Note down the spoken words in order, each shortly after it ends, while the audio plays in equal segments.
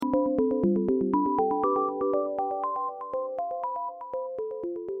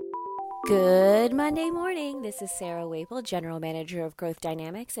Good Monday morning. This is Sarah Waple, General Manager of Growth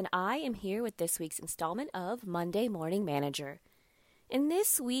Dynamics, and I am here with this week's installment of Monday Morning Manager. In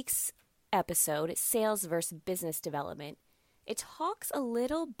this week's episode, Sales versus Business Development, it talks a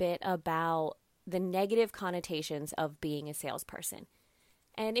little bit about the negative connotations of being a salesperson.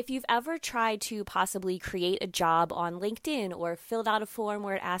 And if you've ever tried to possibly create a job on LinkedIn or filled out a form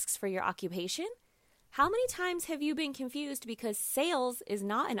where it asks for your occupation, how many times have you been confused because sales is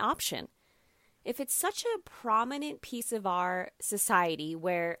not an option? If it's such a prominent piece of our society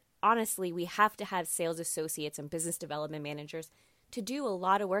where, honestly, we have to have sales associates and business development managers to do a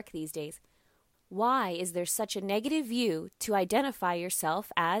lot of work these days, why is there such a negative view to identify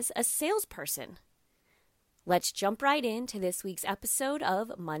yourself as a salesperson? Let's jump right into this week's episode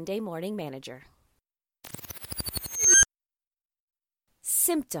of Monday Morning Manager.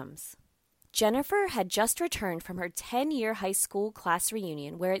 Symptoms. Jennifer had just returned from her 10-year high school class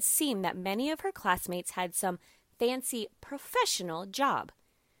reunion where it seemed that many of her classmates had some fancy professional job.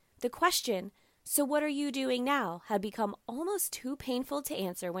 The question, "So what are you doing now?" had become almost too painful to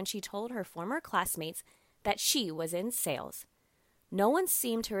answer when she told her former classmates that she was in sales. No one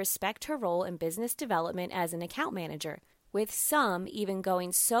seemed to respect her role in business development as an account manager, with some even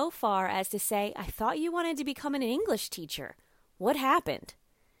going so far as to say, "I thought you wanted to become an English teacher. What happened?"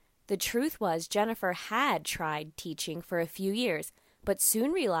 The truth was Jennifer had tried teaching for a few years, but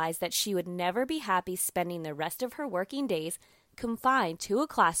soon realized that she would never be happy spending the rest of her working days confined to a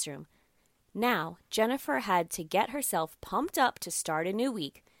classroom. Now, Jennifer had to get herself pumped up to start a new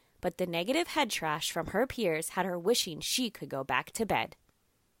week, but the negative head trash from her peers had her wishing she could go back to bed.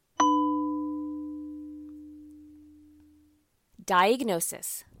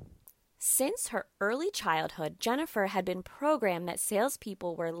 Diagnosis. Since her early childhood, Jennifer had been programmed that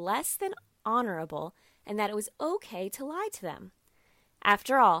salespeople were less than honorable and that it was okay to lie to them.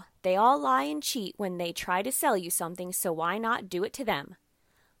 After all, they all lie and cheat when they try to sell you something, so why not do it to them?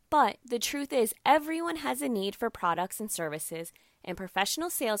 But the truth is, everyone has a need for products and services, and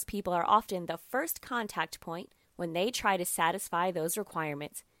professional salespeople are often the first contact point when they try to satisfy those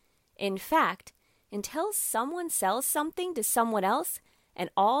requirements. In fact, until someone sells something to someone else, and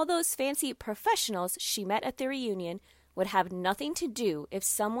all those fancy professionals she met at the reunion would have nothing to do if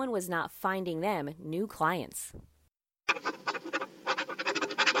someone was not finding them new clients.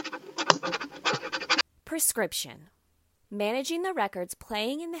 Prescription. Managing the records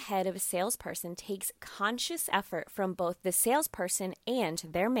playing in the head of a salesperson takes conscious effort from both the salesperson and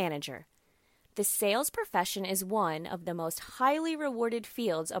their manager. The sales profession is one of the most highly rewarded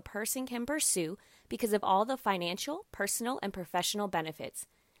fields a person can pursue because of all the financial, personal, and professional benefits.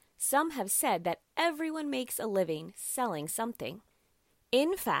 Some have said that everyone makes a living selling something.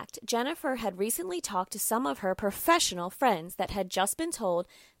 In fact, Jennifer had recently talked to some of her professional friends that had just been told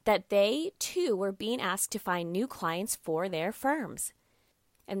that they, too, were being asked to find new clients for their firms.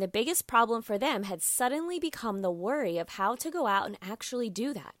 And the biggest problem for them had suddenly become the worry of how to go out and actually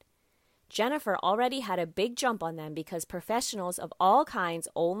do that. Jennifer already had a big jump on them because professionals of all kinds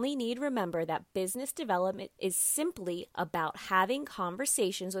only need remember that business development is simply about having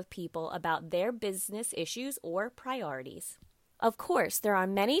conversations with people about their business issues or priorities. Of course, there are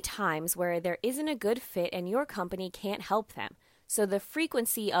many times where there isn't a good fit and your company can't help them, so the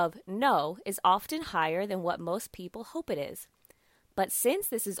frequency of no is often higher than what most people hope it is. But since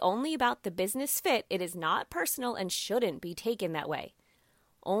this is only about the business fit, it is not personal and shouldn't be taken that way.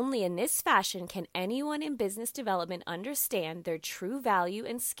 Only in this fashion can anyone in business development understand their true value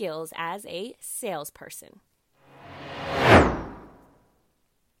and skills as a salesperson.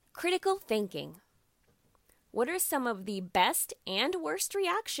 Critical thinking. What are some of the best and worst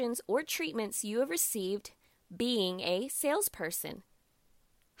reactions or treatments you have received being a salesperson?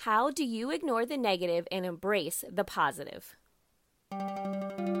 How do you ignore the negative and embrace the positive?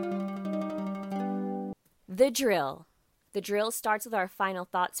 The drill. The drill starts with our final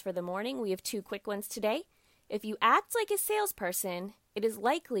thoughts for the morning. We have 2 quick ones today. If you act like a salesperson, it is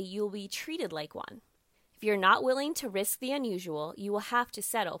likely you will be treated like one. If you're not willing to risk the unusual, you will have to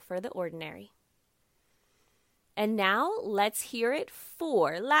settle for the ordinary. And now, let's hear it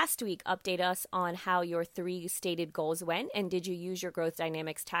for last week. Update us on how your 3 stated goals went, and did you use your growth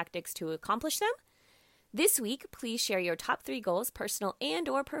dynamics tactics to accomplish them? This week, please share your top 3 goals, personal and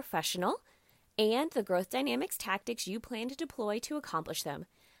or professional, and the growth dynamics tactics you plan to deploy to accomplish them.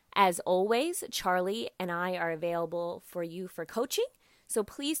 As always, Charlie and I are available for you for coaching, so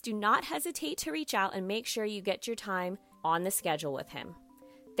please do not hesitate to reach out and make sure you get your time on the schedule with him.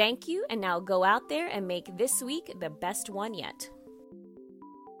 Thank you, and now go out there and make this week the best one yet.